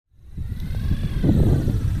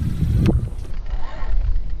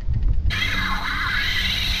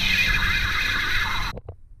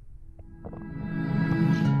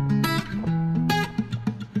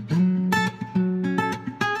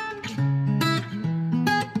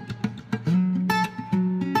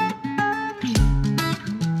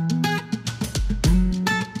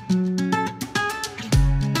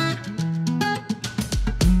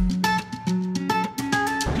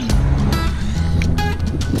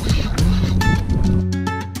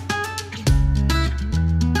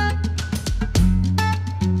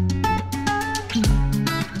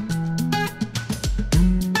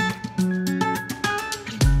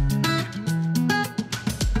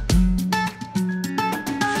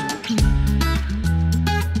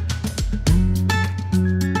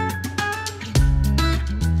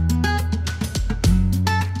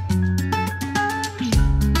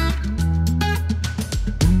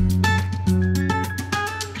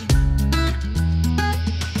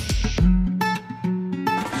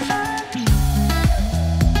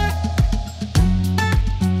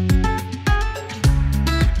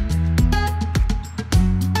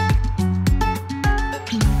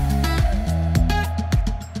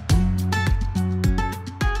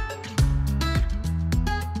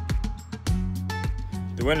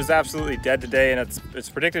wind is absolutely dead today, and it's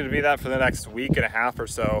predicted to be that for the next week and a half or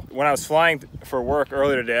so. When I was flying for work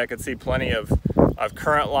earlier today, I could see plenty of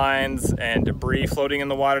current lines and debris floating in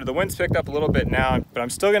the water. The wind's picked up a little bit now, but I'm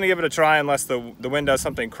still gonna give it a try unless the wind does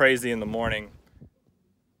something crazy in the morning.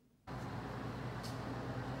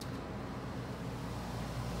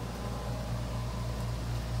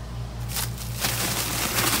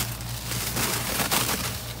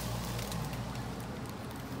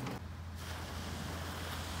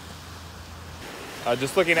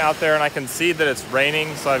 Just looking out there, and I can see that it's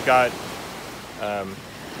raining, so I've got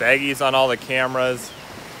baggies on all the cameras.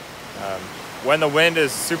 When the wind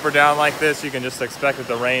is super down like this, you can just expect that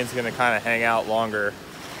the rain's gonna kind of hang out longer.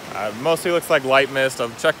 Mostly looks like light mist.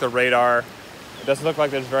 I've checked the radar. It doesn't look like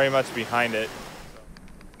there's very much behind it.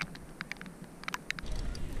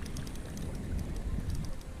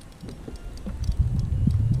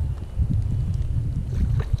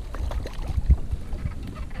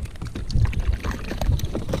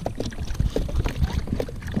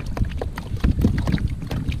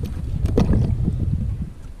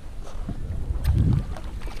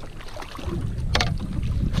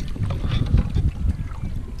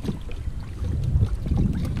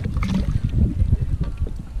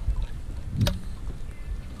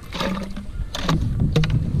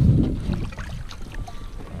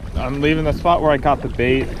 I'm leaving the spot where I caught the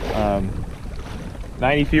bait,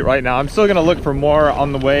 90 feet right now. I'm still gonna look for more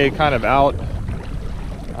on the way kind of out,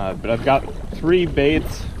 but I've got 3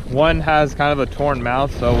 baits. One has kind of a torn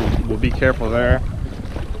mouth, so we'll be careful there.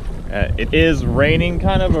 It is raining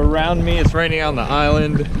kind of around me. It's raining on the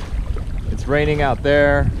island. It's raining out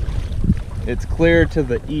there. It's clear to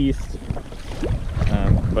the east,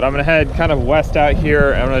 but I'm gonna head kind of west out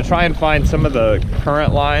here. I'm gonna try and find some of the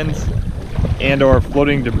current lines and or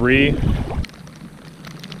floating debris.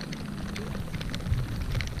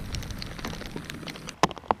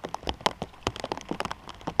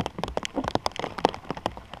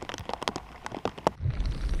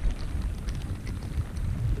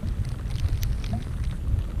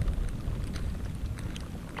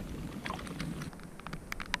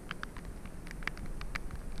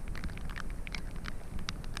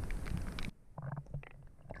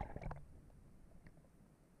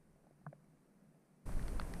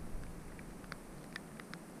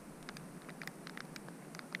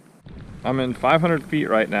 I'm in 500 feet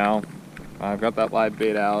right now. I've got that live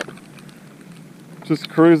bait out. Just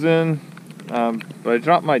cruising, but I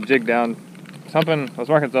dropped my jig down. I was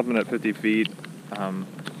marking something at 50 feet.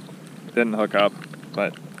 Didn't hook up,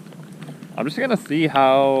 but I'm just gonna see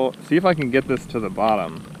if I can get this to the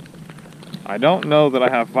bottom. I don't know that I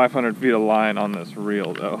have 500 feet of line on this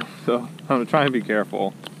reel though, so I'm gonna try and be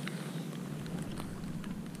careful.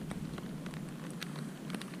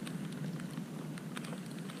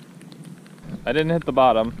 I didn't hit the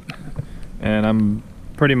bottom, and I'm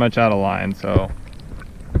pretty much out of line, so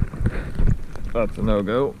that's a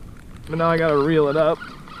no-go. But now I gotta reel it up.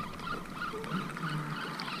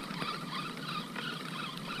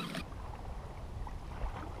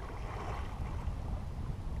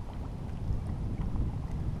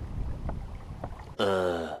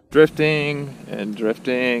 Drifting and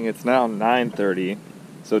drifting. It's now 9:30,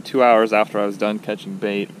 so 2 hours after I was done catching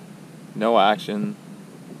bait. No action.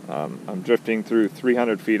 I'm drifting through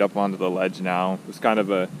 300 feet up onto the ledge now. It's kind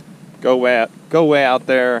of a go way out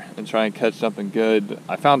there and try and catch something good.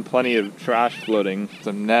 I found plenty of trash floating,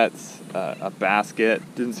 some nets, a basket.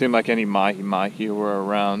 Didn't seem like any mahi were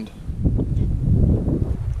around.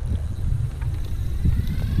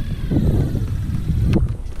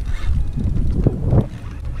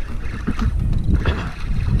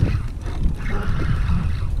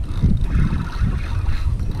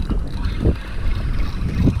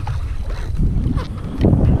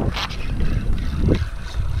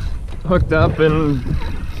 Hooked up in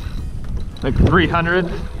like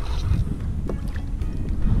 300.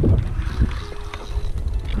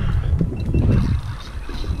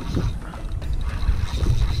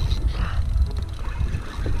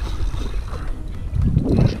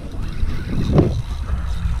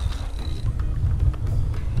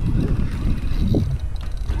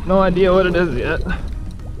 No idea what it is yet.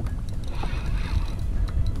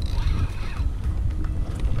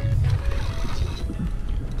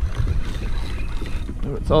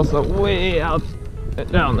 It's also way out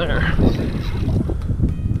down there.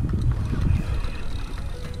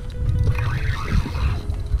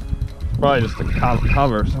 Probably just a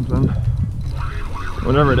cover or something.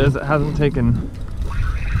 Whatever it is, it hasn't taken.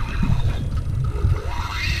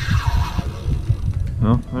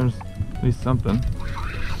 No, there's at least something.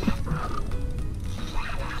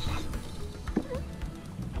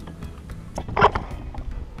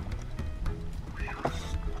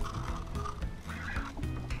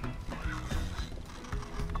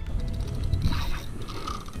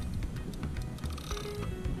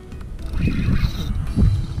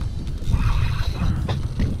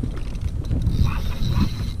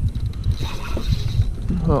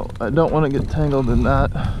 I don't want to get tangled in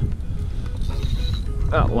that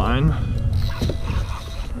line.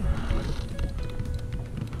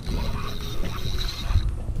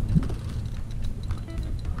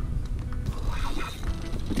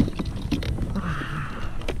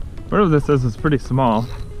 Whatever this is pretty small.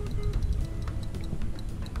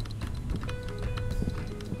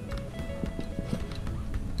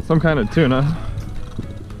 Some kind of tuna,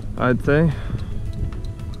 I'd say.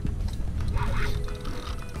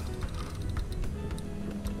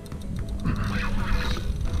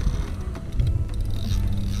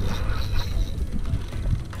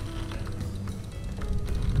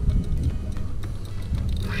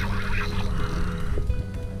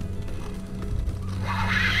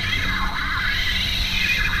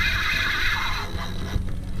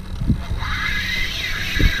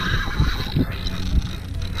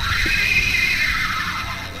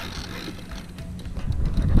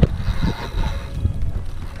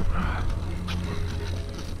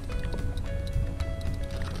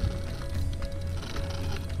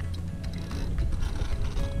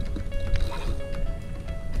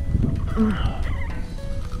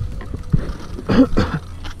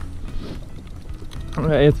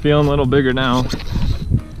 Okay, it's feeling a little bigger now.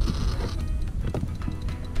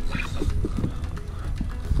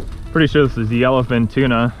 Pretty sure this is the yellowfin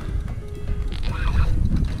tuna.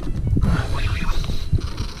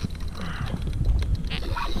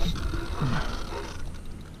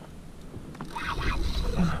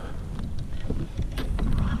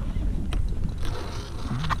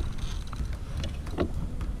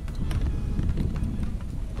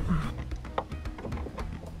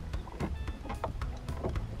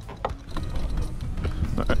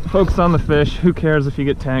 Focus on the fish. Who cares if you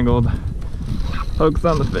get tangled? Focus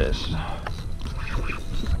on the fish.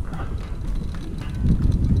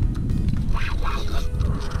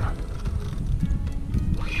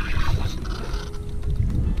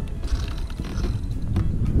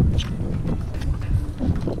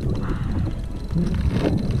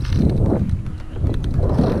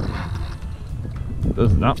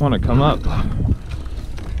 Does not want to come up.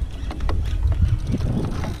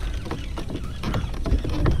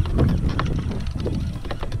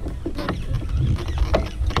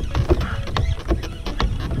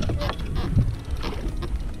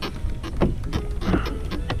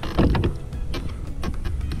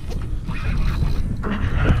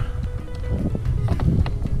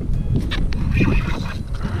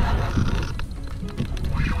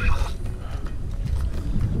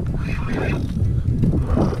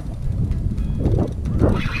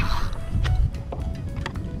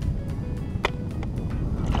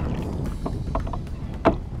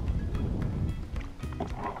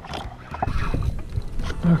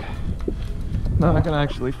 Okay, now I can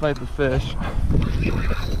actually fight the fish.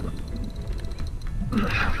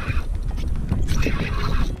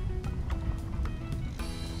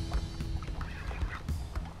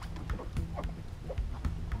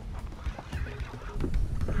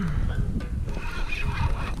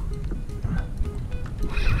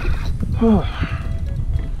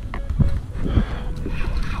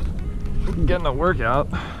 Getting a workout.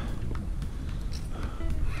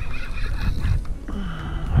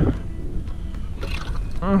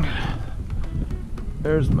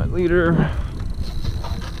 There's my leader.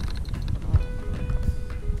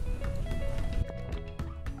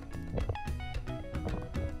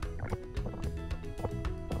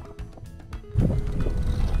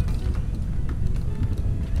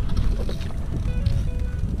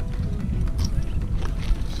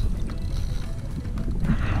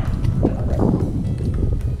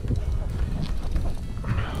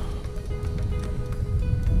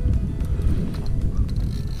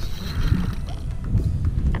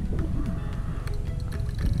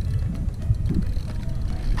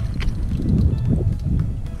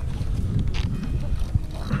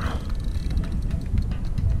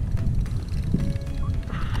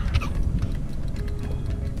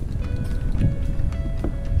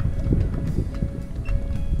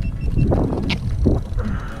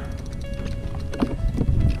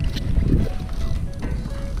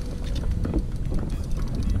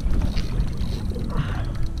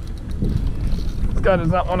 This guy does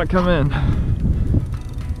not want to come in.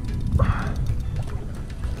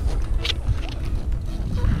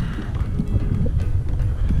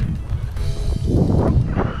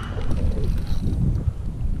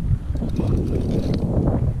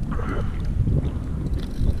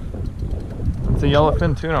 It's a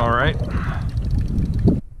yellowfin tuna, all right.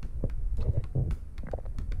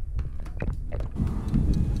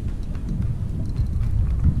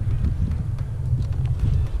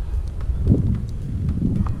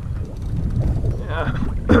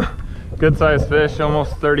 Yeah. Good sized fish,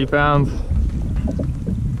 almost 30 pounds.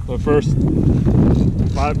 The first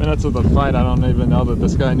 5 minutes of the fight, I don't even know that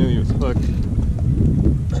this guy knew he was hooked.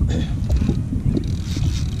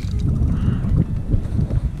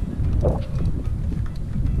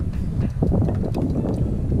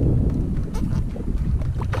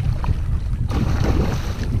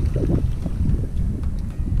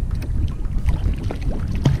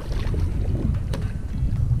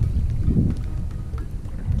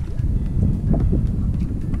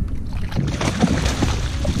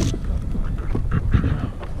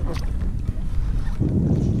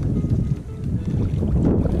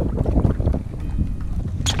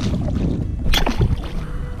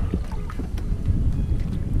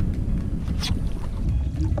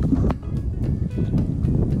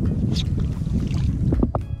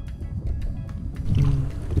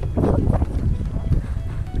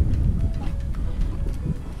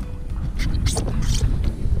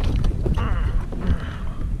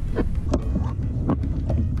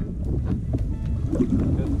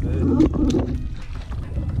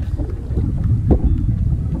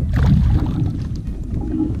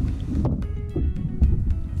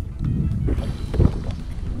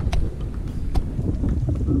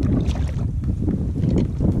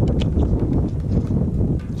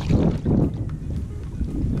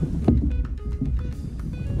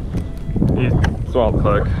 Swallowed the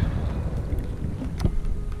hook.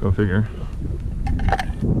 Go figure.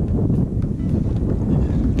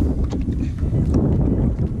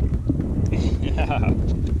 Yeah.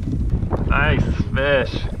 Nice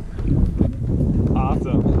fish.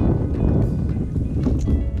 Awesome.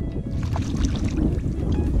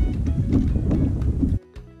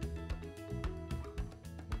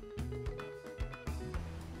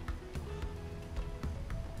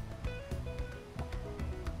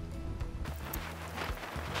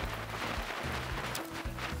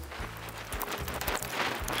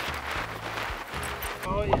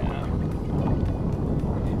 Oh yeah.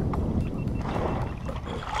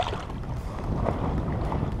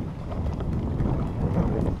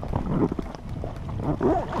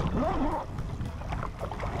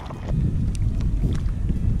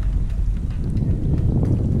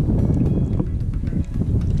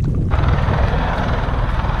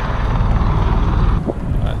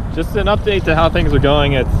 Just an update to how things are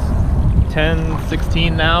going. It's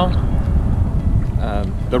 10:16 now.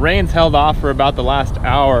 The rain's held off for about the last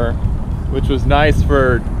hour, which was nice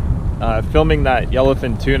for filming that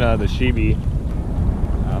yellowfin tuna, the shibi.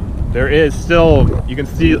 There is still, you can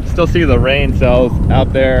still see the rain cells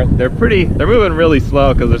out there. They're moving really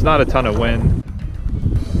slow because there's not a ton of wind.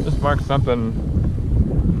 Just marked something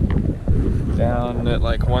down at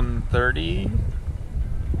like 130.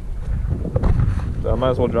 So I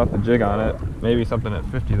might as well drop the jig on it. Maybe something at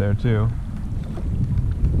 50 there too.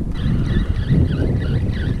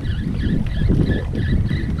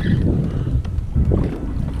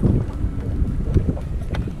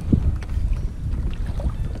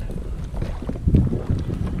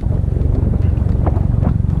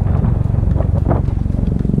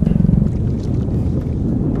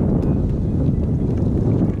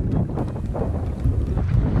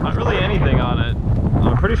 Not really anything on it.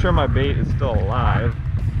 I'm pretty sure my bait is still alive.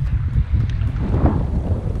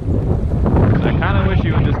 I kind of wish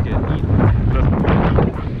you would just get eaten.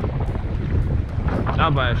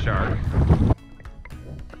 Not by a shark.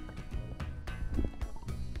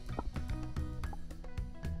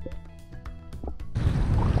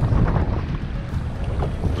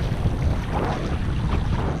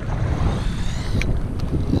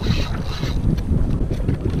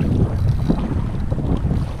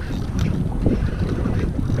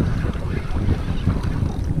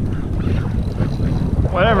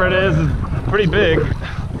 Whatever it is pretty big.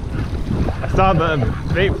 I saw the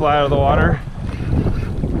bait fly out of the water.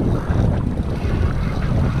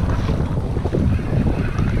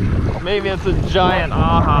 Maybe it's a giant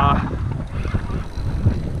aha.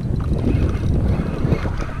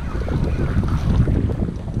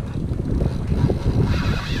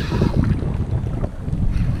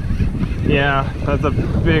 Yeah, that's a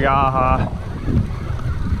big aha.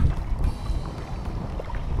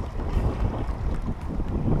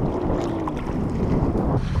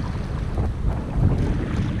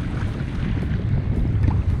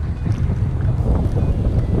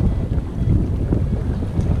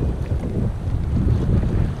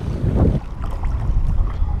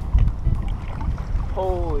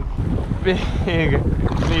 Holy big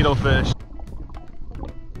needlefish.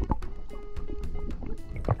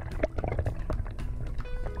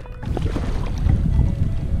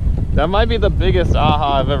 That might be the biggest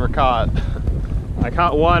aha I've ever caught. I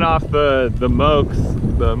caught one off the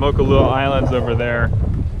Mokalua Islands over there,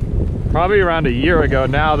 probably around a year ago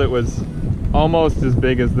now, that was almost as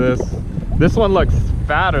big as this. This one looks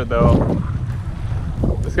fatter though.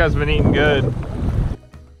 This guy's been eating good.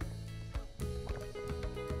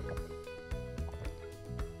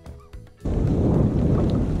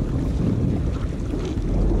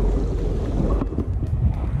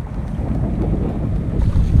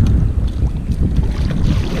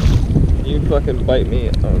 You fucking bite me,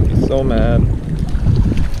 I'm gonna be so mad.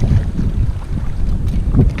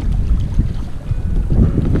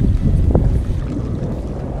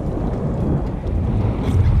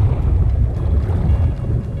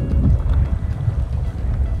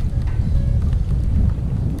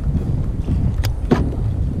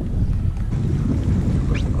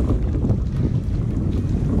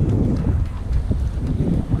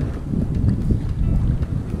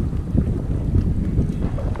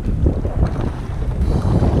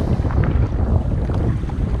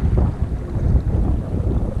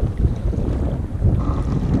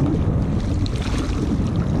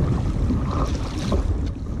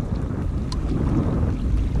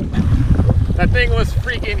 That thing was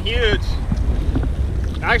freaking huge.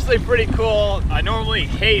 Actually pretty cool. I normally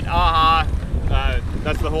hate aha.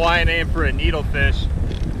 That's the Hawaiian name for a needlefish.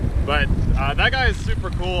 But that guy is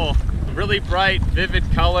super cool. Really bright, vivid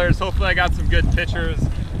colors. Hopefully I got some good pictures.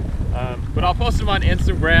 But I'll post them on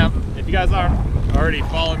Instagram. If you guys aren't already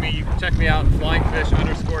following me, you can check me out,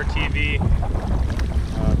 flyingfish_TV.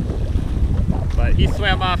 But he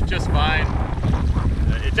swam off just fine.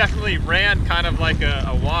 It definitely ran kind of like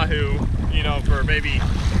a wahoo, you know, for maybe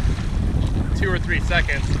 2 or 3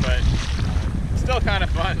 seconds, but still kind of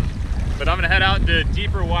fun. But I'm gonna head out into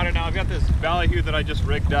deeper water now. I've got this ballyhoo that I just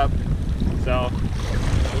rigged up, so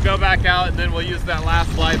we'll go back out and then we'll use that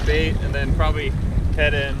last live bait and then probably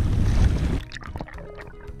head in.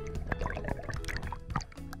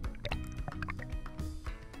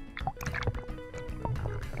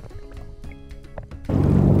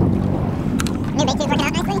 New bait two's working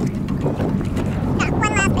out nicely. Got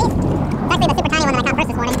one last bait. It's actually the super tiny one that I caught first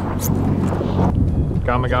this morning.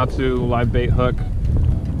 Gamakatsu live bait hook,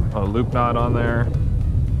 a loop knot on there.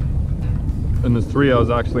 And this 3/0 is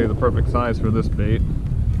actually the perfect size for this bait.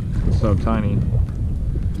 It's so tiny.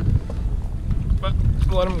 But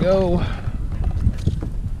just let him go.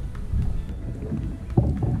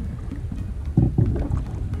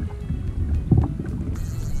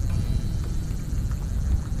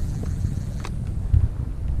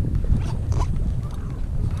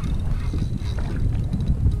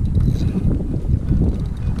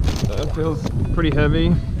 That feels pretty heavy.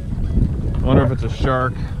 I wonder if it's a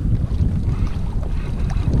shark.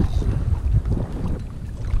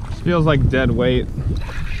 This feels like dead weight.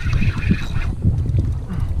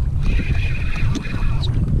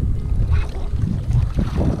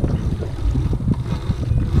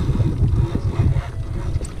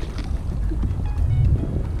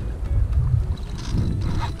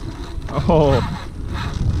 Oh,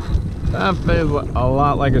 that feels a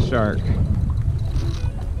lot like a shark.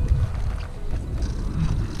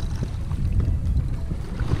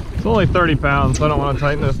 It's only 30 pounds, so I don't want to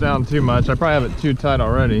tighten this down too much. I probably have it too tight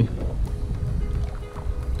already.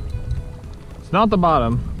 It's not the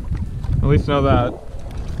bottom, at least know that.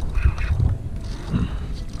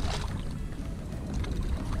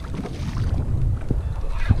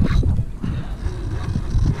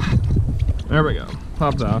 There we go,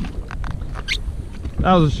 popped off.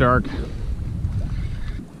 That was a shark.